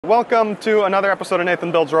Welcome to another episode of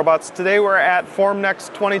Nathan Builds Robots. Today we're at Formnext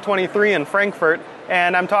 2023 in Frankfurt,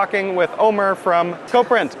 and I'm talking with Omer from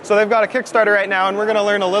CoPrint. So they've got a Kickstarter right now, and we're going to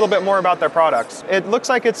learn a little bit more about their products. It looks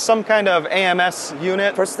like it's some kind of AMS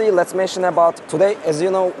unit. Firstly, let's mention about today. As you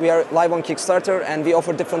know, we are live on Kickstarter, and we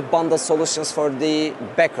offer different bundle solutions for the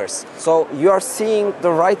backers. So you are seeing the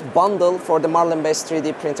right bundle for the Marlin-based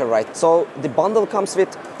 3D printer, right? So the bundle comes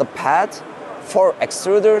with the pad, 4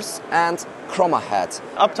 extruders, and chroma head.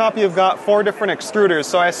 Up top you've got 4 different extruders,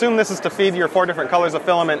 so I assume this is to feed your 4 different colors of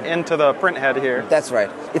filament into the print head here. That's right.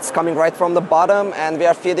 It's coming right from the bottom, and we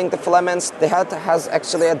are feeding the filaments. The head has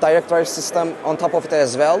actually a direct drive system on top of it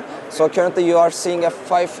as well. So currently you are seeing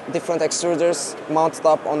 5 different extruders mounted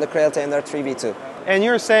up on the Creality Ender 3v2. And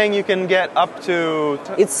you're saying you can get up to...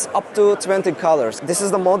 It's up to 20 colors. This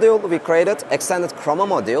is the module we created, extended chroma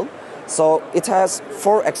module. So it has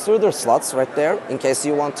 4 extruder slots right there in case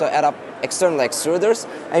you want to add up external extruders,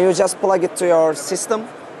 and you just plug it to your system,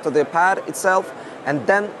 to the pad itself, and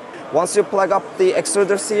then once you plug up the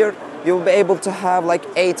extruders here, you'll be able to have like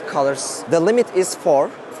 8 colors. The limit is 4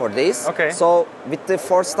 for these. Okay. So with the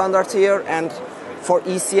 4 standard here and for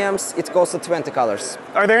ECMs, it goes to 20 colors.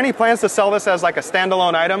 Are there any plans to sell this as like a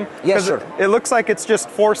standalone item? Yes, sure. It looks like it's just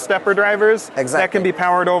 4 stepper drivers that can be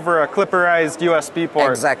powered over a clipperized USB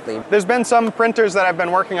port. Exactly. There's been some printers that I've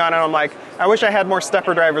been working on, and I'm like, I wish I had more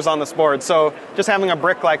stepper drivers on this board. So just having a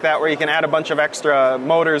brick like that where you can add a bunch of extra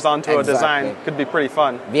motors onto a design could be pretty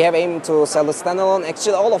fun. We have aimed to sell the standalone.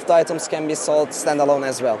 Actually, all of the items can be sold standalone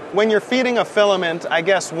as well. When you're feeding a filament, I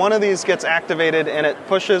guess one of these gets activated and it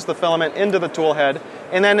pushes the filament into the tool head.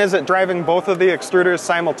 And then is it driving both of the extruders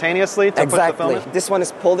simultaneously to push the filament? This one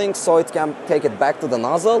is pulling so it can take it back to the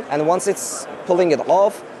nozzle. And once it's pulling it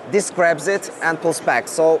off, this grabs it and pulls back.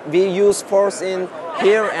 So we use force in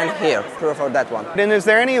here and here for that one. And is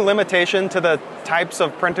there any limitation to the types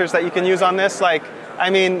of printers that you can use on this? Like, I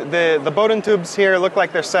mean, the Bowden tubes here look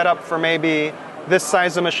like they're set up for maybe this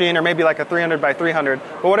size of machine or maybe like a 300 by 300.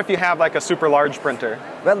 But what if you have like a super large printer?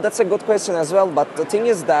 Well, that's a good question as well. But the thing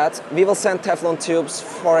is that we will send Teflon tubes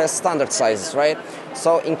for a standard sizes, right?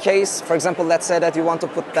 So in case, for example, let's say that you want to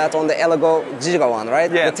put that on the Elegoo Giga one,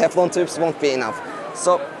 right? Yeah. The Teflon tubes won't be enough.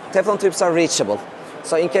 So Teflon tubes are reachable.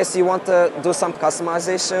 So in case you want to do some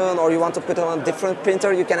customization or you want to put it on a different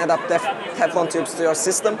printer, you can add up Teflon tubes to your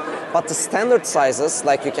system. But the standard sizes,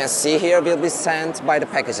 like you can see here, will be sent by the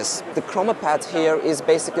packages. The chroma pad here is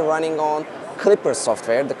basically running on Clipper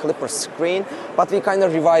software, the Clipper screen, but we kind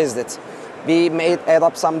of revised it. We add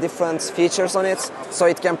up some different features on it, so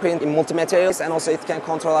it can print in multi-materials, and also it can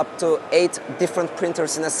control up to 8 different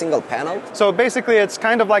printers in a single panel. So basically it's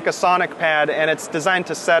kind of like a Sonic pad, and it's designed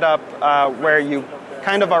to set up where you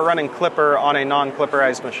kind of are running Clipper on a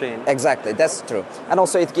non-Clipperized machine. Exactly, that's true. And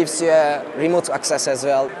also it gives you a remote access as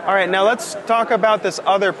well. All right, now let's talk about this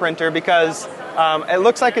other printer, because it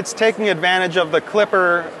looks like it's taking advantage of the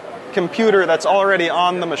Clipper computer that's already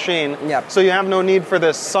on the machine. Yep. So you have no need for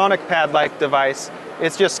this Sonic pad-like device.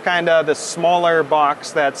 It's just kind of the smaller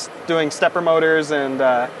box that's doing stepper motors and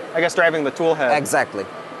I guess driving the tool head. Exactly.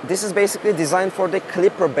 This is basically designed for the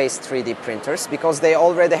Clipper-based 3D printers because they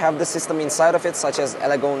already have the system inside of it, such as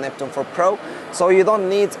Elegoo Neptune for Pro. So you don't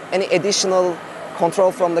need any additional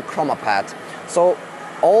control from the chroma pad. So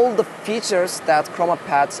all the features that chroma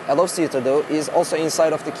pad allows you to do is also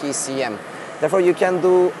inside of the KeyCM. Therefore, you can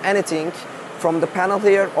do anything from the panel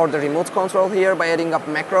here or the remote control here by adding up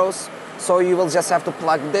macros. So you will just have to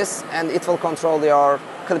plug this and it will control your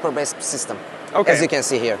Clipper-based system. Okay. As you can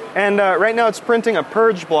see here. And right now it's printing a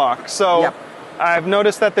purge block. So yep. I've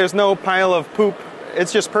noticed that there's no pile of poop.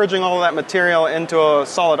 It's just purging all of that material into a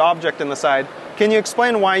solid object in the side. Can you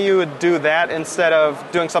explain why you would do that instead of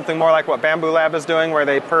doing something more like what Bamboo Lab is doing, where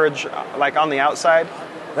they purge like on the outside?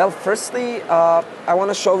 Well, firstly, I want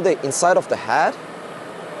to show the inside of the head.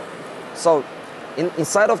 So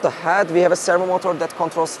inside of the head, we have a servo motor that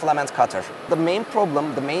controls filament cutter. The main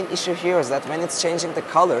problem, the main issue here is that when it's changing the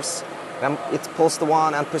colors, when it pulls the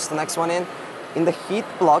one and pushes the next one in the heat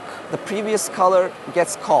block, the previous color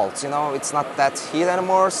gets cold. You know, it's not that heat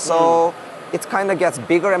anymore, so it kind of gets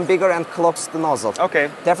bigger and bigger and clogs the nozzle.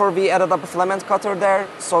 Okay. Therefore, we added up a filament cutter there,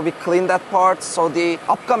 so we clean that part so the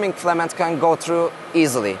upcoming filament can go through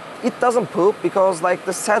easily. It doesn't poop because like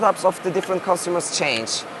the setups of the different customers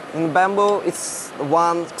change. In Bamboo, it's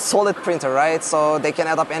one solid printer, right? So they can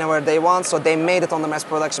add up anywhere they want, so they made it on the mass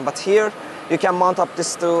production. But here, you can mount up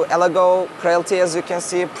this to Elegoo, Creality, as you can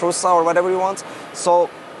see, Prusa, or whatever you want. So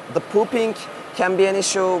the pooping can be an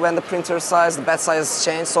issue when the printer size, the bed size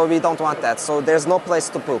change, so we don't want that. So there's no place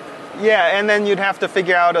to poop. Yeah, and then you'd have to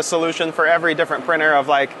figure out a solution for every different printer of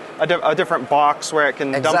like a different box where it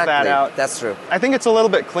can dump that out. That's true. I think it's a little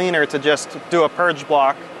bit cleaner to just do a purge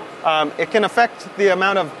block. It can affect the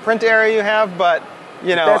amount of print area you have, but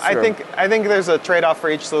you know, I think there's a trade-off for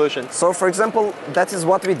each solution. So, for example, that is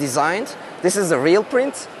what we designed. This is a real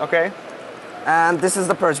print. Okay. And this is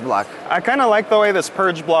the purge block. I kind of like the way this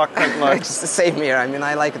purge block print looks. Same here. I mean,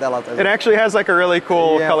 I like it a lot. It actually has like a really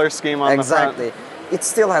cool color scheme on the front. Exactly. It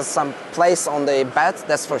still has some place on the bed,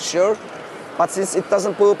 that's for sure. But since it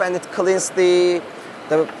doesn't poop and it cleans the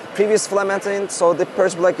previous filament, so the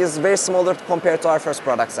purge block is very smaller compared to our first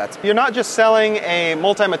product set. You're not just selling a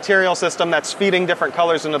multi-material system that's feeding different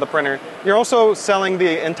colors into the printer. You're also selling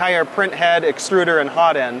the entire print head, extruder, and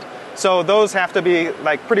hot end. So those have to be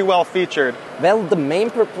like pretty well featured. Well, the main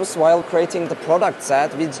purpose while creating the product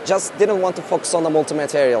set, we just didn't want to focus on the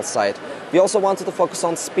multi-material side. We also wanted to focus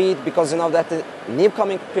on speed because you know that the new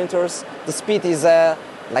coming printers, the speed is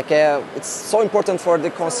it's so important for the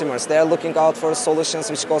consumers. They are looking out for solutions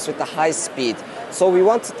which goes with the high speed. So we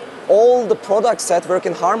want all the product set work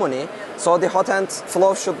in harmony, so the hot end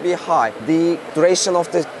flow should be high. The duration of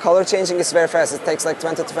the color changing is very fast. It takes like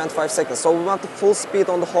 20 to 25 seconds. So we want the full speed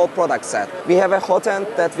on the whole product set. We have a hot end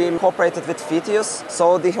that we incorporated with Phytius,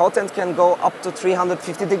 so the hot end can go up to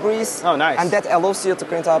 350 degrees. Oh, nice. And that allows you to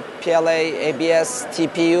print up PLA, ABS,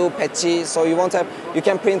 TPU, PETG. So you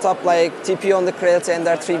can print up like TPU on the Creality and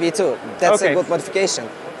their 3V2. That's a good modification.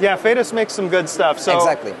 Yeah, Phytius makes some good stuff. So,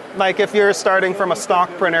 exactly. Like if you're starting from a stock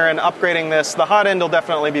printer and upgrading this, the hot end will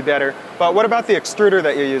definitely be better. But what about the extruder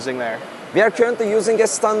that you're using there? We are currently using a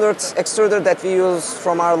standard extruder that we use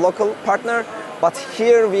from our local partner. But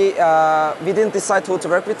here we didn't decide who to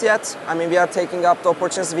work with yet. I mean, we are taking up the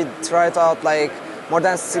opportunity. We tried out like more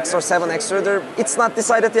than 6 or 7 extruder. It's not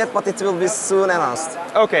decided yet, but it will be soon announced.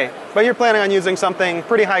 Okay, but you're planning on using something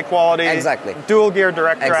pretty high quality. Exactly. Dual gear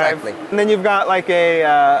direct drive. Exactly. And then you've got like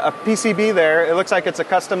a PCB there. It looks like it's a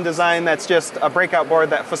custom design that's just a breakout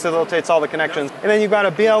board that facilitates all the connections. And then you've got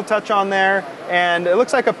a BL touch on there, and it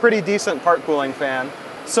looks like a pretty decent part cooling fan.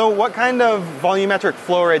 So what kind of volumetric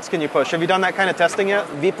flow rates can you push? Have you done that kind of testing yet?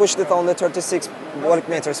 We pushed it only 36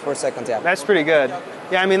 meters per second, yeah. That's pretty good.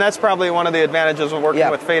 Yeah, I mean, that's probably one of the advantages of working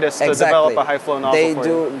with Phytius to develop a high flow nozzle They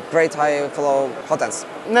do great high flow hot ends.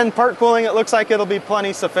 And then part cooling, it looks like it'll be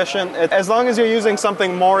plenty sufficient. As long as you're using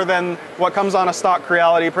something more than what comes on a stock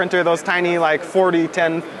Creality printer, those tiny like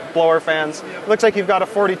 40-10 blower fans. It looks like you've got a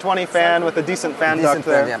 40-20 fan with a decent fan duct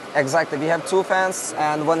there. Yeah, exactly. We have 2 fans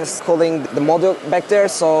and one is cooling the module back there.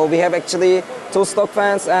 So we have actually 2 stock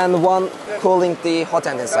fans and 1 cooling the hot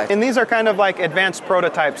end inside. And these are kind of like advanced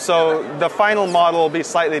prototypes, so the final model will be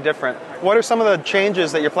slightly different. What are some of the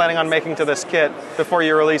changes that you're planning on making to this kit before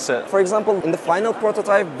you release it? For example, in the final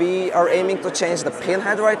prototype, we are aiming to change the pin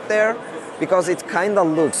head right there because it kind of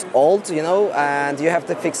looks old, you know, and you have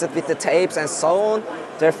to fix it with the tapes and so on.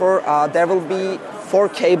 Therefore, there will be 4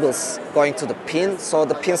 cables going to the pin, so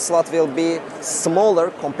the pin slot will be smaller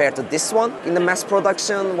compared to this one. In the mass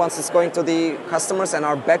production, once it's going to the customers and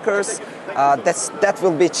our backers, that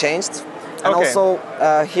will be changed. And also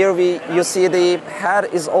here you see the head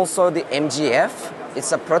is also the MGF.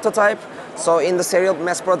 It's a prototype. So in the serial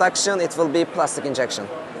mass production, it will be plastic injection.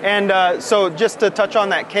 And so just to touch on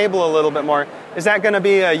that cable a little bit more, is that going to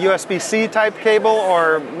be a USB-C type cable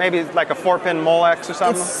or maybe like a 4-pin Molex or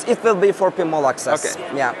something? It will be 4-pin Molex.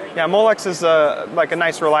 Okay. Yeah. Yeah, Molex is like a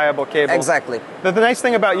nice reliable cable. Exactly. The nice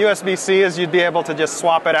thing about USB-C is you'd be able to just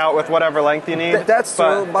swap it out with whatever length you need. That's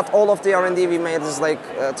true, but all of the R&D we made is like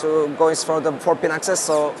to going for the 4-pin access,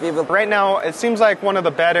 so we will... Right now, it seems like one of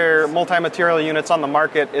the better multi-material units on the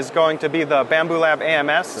market is going to be the Bamboo Lab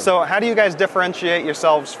AMS. So how do you guys differentiate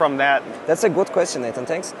yourselves from that? That's a good question, Nathan,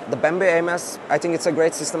 thanks. The Bamboo AMS, I think it's a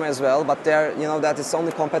great system as well, but that is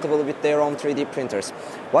only compatible with their own 3D printers.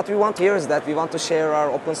 What we want here is that we want to share our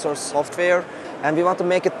open source software and we want to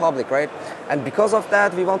make it public, right? And because of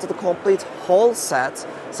that, we wanted to complete whole set,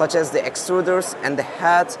 such as the extruders and the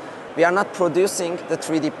head. We are not producing the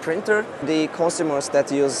 3D printer. The consumers that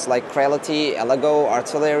use like Creality, Elago,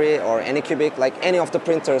 Artillery, or Anycubic, like any of the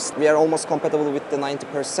printers, we are almost compatible with the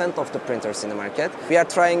 90% of the printers in the market. We are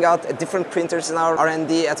trying out different printers in our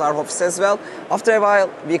R&D at our office as well. After a while,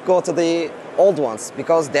 we go to the old ones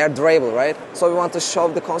because they are durable, right? So we want to show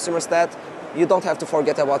the consumers that you don't have to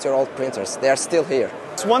forget about your old printers. They are still here.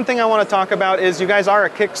 So one thing I want to talk about is you guys are a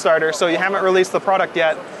Kickstarter, so you haven't released the product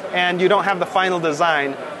yet, and you don't have the final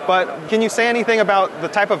design. But can you say anything about the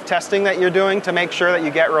type of testing that you're doing to make sure that you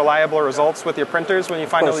get reliable results with your printers when you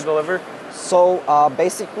finally deliver? So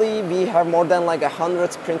basically, we have more than like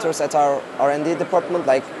 100 printers at our R&D department.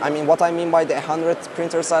 Like, I mean, what I mean by the 100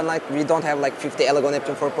 printers are like, we don't have like 50 Elegoo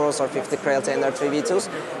Neptune 4 Pros or 50 Creality NR3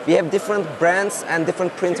 V2s. We have different brands and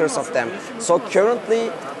different printers of them. So currently,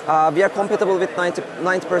 we are compatible with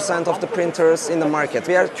 90% of the printers in the market.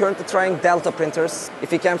 We are currently trying Delta printers.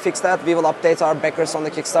 If we can fix that, we will update our backers on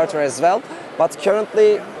the Kickstarter as well. But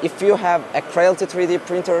currently, if you have a Creality 3D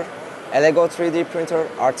printer, a Lego 3D printer,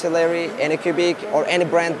 Artillery, Anycubic, or any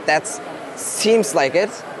brand that seems like it,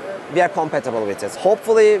 we are compatible with it.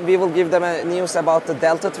 Hopefully, we will give them a news about the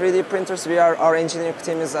Delta 3D printers. Our engineering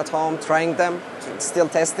team is at home trying them, still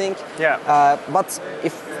testing. Yeah. But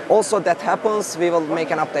if also that happens, we will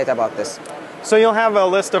make an update about this. So you'll have a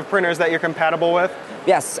list of printers that you're compatible with?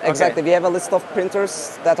 Yes, exactly. Okay. We have a list of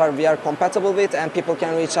printers that we are compatible with, and people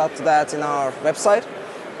can reach out to that in our website.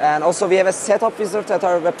 And also we have a setup wizard at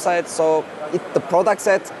our website, so the product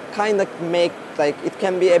set kind of it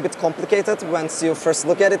can be a bit complicated once you first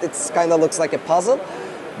look at it. It kind of looks like a puzzle.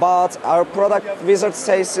 But our product wizard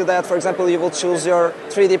says you that, for example, you will choose your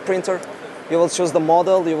 3D printer, you will choose the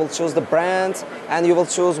model, you will choose the brand, and you will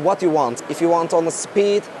choose what you want. If you want on the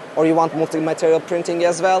speed or you want multi-material printing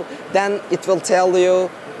as well, then it will tell you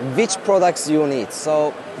which products you need.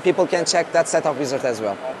 So people can check that setup wizard as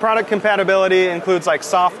well. Product compatibility includes like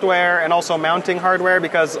software and also mounting hardware,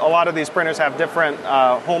 because a lot of these printers have different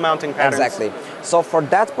hole mounting patterns. Exactly. So for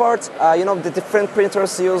that part, the different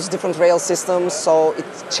printers use different rail systems, so it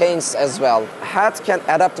changes as well. Head can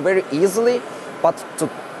adapt very easily, but to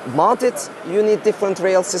mount it, you need different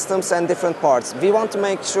rail systems and different parts. We want to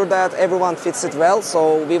make sure that everyone fits it well,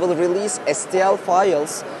 so we will release STL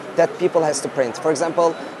files that people has to print. For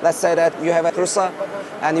example, let's say that you have a Prusa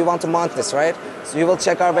and you want to mount this, right? So you will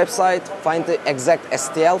check our website, find the exact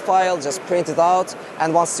STL file, just print it out,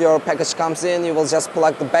 and once your package comes in, you will just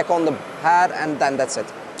plug the back on the head, and then that's it.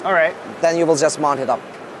 All right. Then you will just mount it up.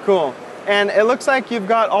 Cool. And it looks like you've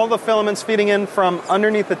got all the filaments feeding in from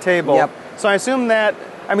underneath the table. Yep. So I assume that,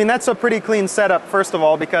 that's a pretty clean setup, first of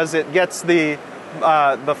all, because it gets the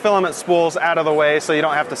filament spools out of the way so you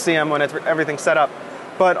don't have to see them when everything's set up.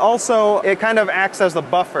 But also, it kind of acts as the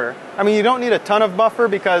buffer. You don't need a ton of buffer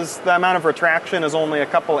because the amount of retraction is only a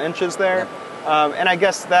couple inches there. Yep. And I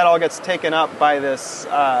guess that all gets taken up by this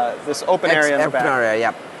open area in the back. Open area,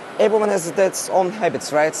 yeah. Everyone has its own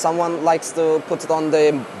habits, right? Someone likes to put it on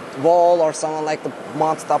the wall, or someone likes to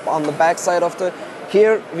mount it up on the back side of the...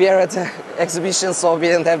 Here, we are at an exhibition, so we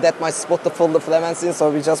didn't have that much spot to pull the filaments in,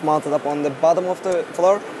 so we just mounted up on the bottom of the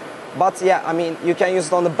floor. But yeah, you can use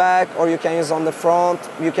it on the back, or you can use it on the front,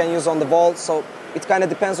 you can use it on the wall, so it kind of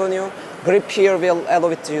depends on you. Grip here will allow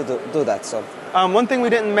it to do that. So. One thing we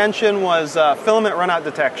didn't mention was filament runout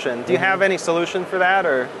detection. Do you have any solution for that,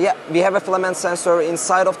 or? Yeah, we have a filament sensor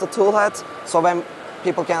inside of the tool head, so when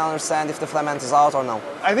people can understand if the filament is out or no.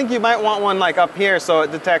 I think you might want one like up here so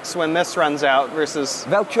it detects when this runs out versus...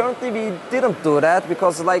 Well, currently we didn't do that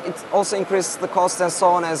because it also increased the cost and so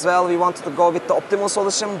on as well. We wanted to go with the optimal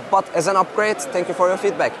solution, but as an upgrade, thank you for your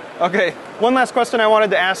feedback. Okay, one last question I wanted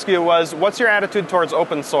to ask you was, what's your attitude towards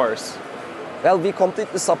open source? Well, we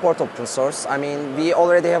completely support open source. We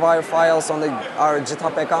already have our files on our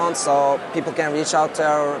GitHub account, so people can reach out to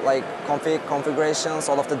our configurations,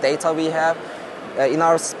 all of the data we have. In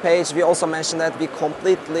our page, we also mentioned that we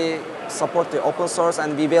completely support the open source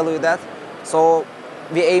and we value that. So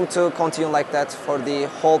we aim to continue like that for the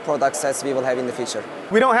whole product sets we will have in the future.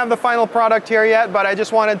 We don't have the final product here yet, but I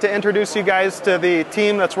just wanted to introduce you guys to the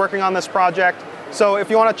team that's working on this project. So if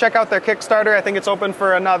you want to check out their Kickstarter, I think it's open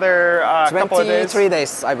for another couple of days. 23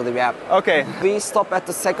 days, I believe, yeah. Okay. We stop at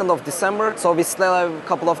the 2nd of December, so we still have a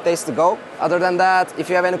couple of days to go. Other than that, if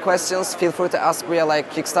you have any questions, feel free to ask via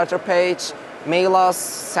Kickstarter page, mail us,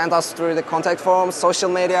 send us through the contact form,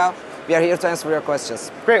 social media. We are here to answer your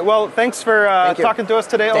questions. Great. Well, thanks for talking to us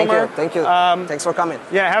today, Omar. Thank you. Thanks for coming.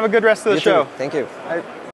 Yeah, have a good rest of the show. Too. Thank you.